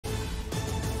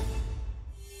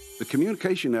The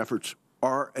communication efforts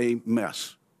are a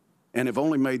mess and have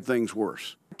only made things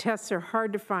worse. Tests are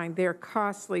hard to find. They're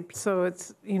costly, so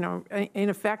it's,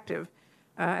 ineffective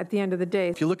at the end of the day.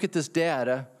 If you look at this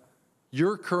data,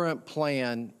 your current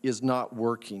plan is not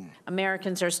working.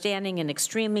 Americans are standing in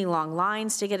extremely long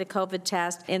lines to get a COVID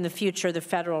test. In the future, the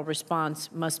federal response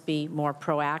must be more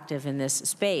proactive in this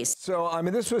space. So,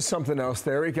 this was something else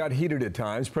there. It got heated at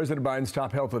times. President Biden's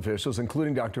top health officials,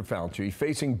 including Dr. Fauci,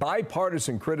 facing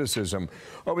bipartisan criticism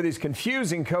over these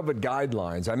confusing COVID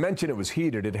guidelines. I mentioned it was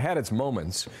heated. It had its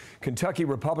moments. Kentucky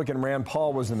Republican Rand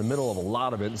Paul was in the middle of a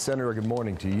lot of it. Senator, good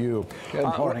morning to you. Good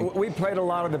morning. We played a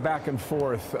lot of the back and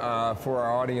forth for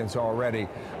our audience already.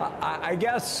 I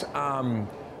guess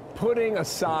putting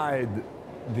aside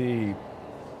the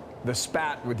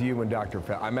spat with you and Dr.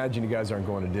 Fauci, I imagine you guys aren't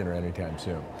going to dinner anytime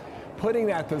soon. Putting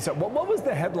that to the side, what was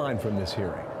the headline from this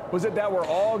hearing? Was it that we're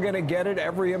all going to get it,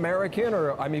 every American?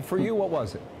 Or, for you, what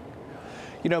was it?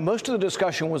 Most of the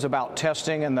discussion was about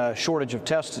testing and the shortage of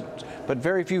tests, but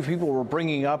very few people were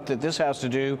bringing up that this has to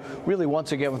do, really,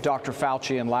 once again, with Dr.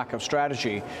 Fauci and lack of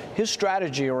strategy. His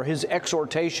strategy or his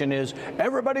exhortation is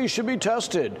everybody should be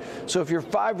tested. So if your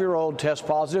 5-year-old tests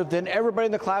positive, then everybody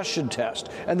in the class should test,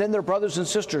 and then their brothers and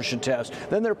sisters should test,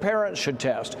 then their parents should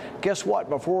test. Guess what?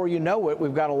 Before you know it,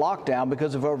 we've got a lockdown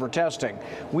because of over-testing.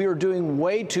 We are doing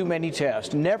way too many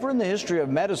tests. Never in the history of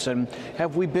medicine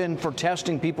have we been for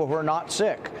testing people who are not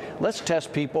sick. Let's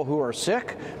test people who are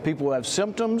sick, people who have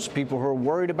symptoms, people who are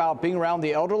worried about being around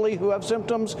the elderly who have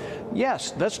symptoms.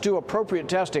 Yes, let's do appropriate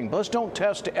testing, but let's don't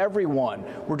test everyone.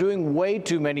 We're doing way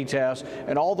too many tests,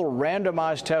 and all the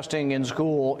randomized testing in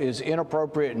school is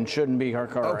inappropriate and shouldn't be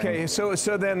occurring. Okay, so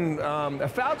then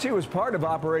Fauci was part of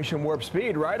Operation Warp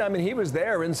Speed, right? He was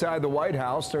there inside the White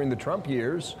House during the Trump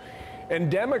years,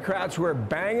 and Democrats were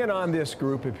banging on this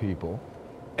group of people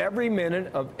every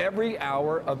minute of every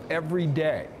hour of every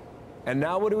day. And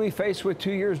now what do we face with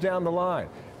 2 years down the line?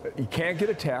 You can't get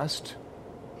a test,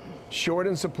 short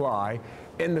in supply,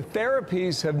 and the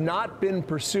therapies have not been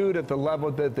pursued at the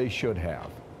level that they should have.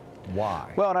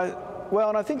 Why? Well,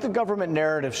 and I think the government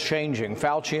narrative's changing,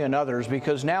 Fauci and others,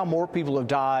 because now more people have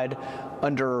died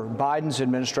under Biden's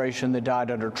administration than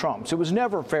died under Trump's. It was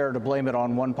never fair to blame it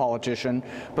on one politician,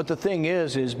 but the thing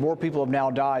is more people have now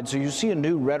died. So you see a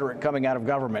new rhetoric coming out of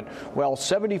government. Well,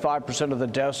 75% of the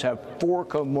deaths have 4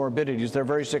 comorbidities. They're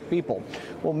very sick people.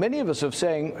 Well, many of us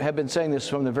have been saying this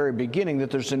from the very beginning,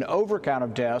 that there's an overcount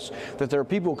of deaths, that there are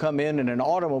people who come in an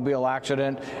automobile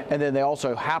accident, and then they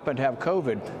also happen to have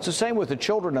COVID. It's the same with the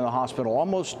children in the hospital.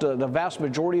 Almost the vast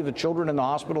majority of the children in the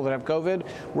hospital that have COVID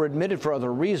were admitted for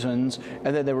other reasons,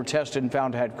 and then they were tested and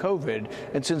found to have COVID.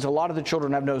 And since a lot of the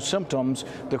children have no symptoms,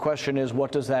 the question is,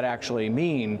 what does that actually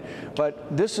mean?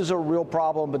 But this is a real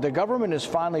problem, but the government is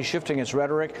finally shifting its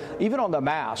rhetoric, even on the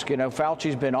mask.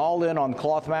 Fauci's been all in on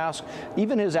cloth masks.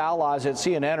 Even his allies at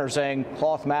CNN are saying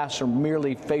cloth masks are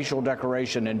merely facial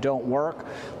decoration and don't work.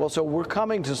 Well, so we're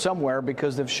coming to somewhere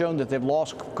because they've shown that they've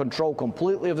lost control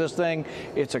completely of this thing.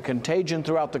 It's a contagion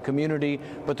throughout the community,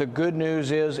 but the good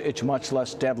news is it's much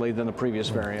less deadly than the previous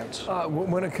variants.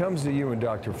 When it comes to you and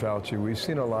Dr. Fauci, we've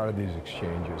seen a lot of these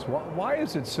exchanges. Why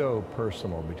is it so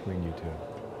personal between you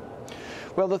two?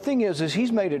 Well, the thing is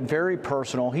he's made it very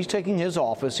personal. He's taking his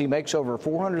office. He makes over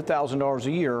 $400,000 a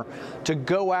year to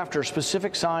go after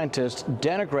specific scientists,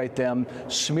 denigrate them,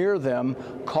 smear them,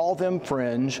 call them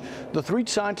fringe. The 3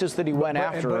 scientists that he went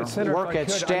after work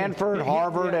at Stanford,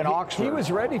 Harvard, and Oxford. He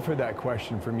was ready for that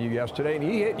question from you yesterday, and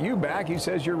he hit you back. He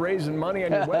says you're raising money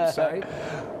on your website.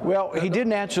 Well, he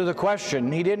didn't answer the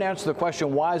question. He didn't answer the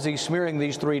question, why is he smearing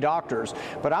these 3 doctors?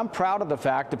 But I'm proud of the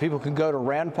fact that people can go to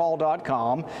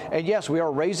randpaul.com, and yes, we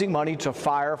are raising money to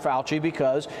fire Fauci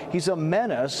because he's a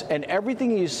menace and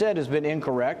everything he's said has been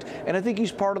incorrect, and I think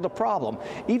he's part of the problem.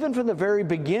 Even from the very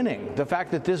beginning, the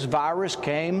fact that this virus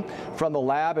came from the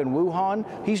lab in Wuhan,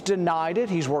 he's denied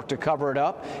it. He's worked to cover it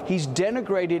up. He's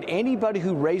denigrated anybody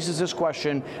who raises this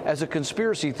question as a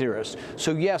conspiracy theorist.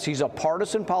 So yes, he's a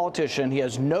partisan politician. He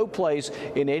has no place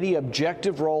in any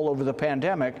objective role over the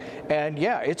pandemic. And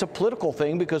yeah, it's a political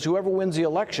thing because whoever wins the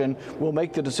election will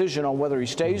make the decision on whether he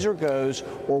stays or goes,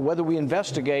 or whether we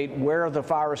investigate where the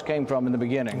virus came from in the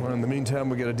beginning. Well, in the meantime,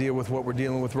 we got to deal with what we're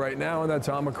dealing with right now, and that's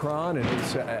Omicron. And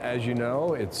it's, as you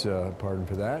know, it's, pardon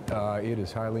for that, it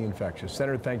is highly infectious.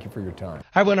 Senator, thank you for your time.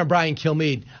 Hi, everyone. I'm Brian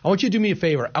Kilmeade. I want you to do me a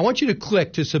favor. I want you to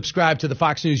click to subscribe to the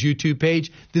Fox News YouTube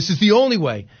page. This is the only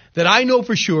way that I know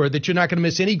for sure that you're not going to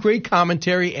miss any great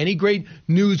commentary, any great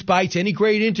news bites, any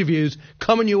great interviews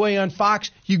coming your way on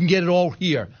Fox. You can get it all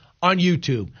here on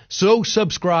YouTube. So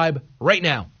subscribe right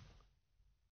now.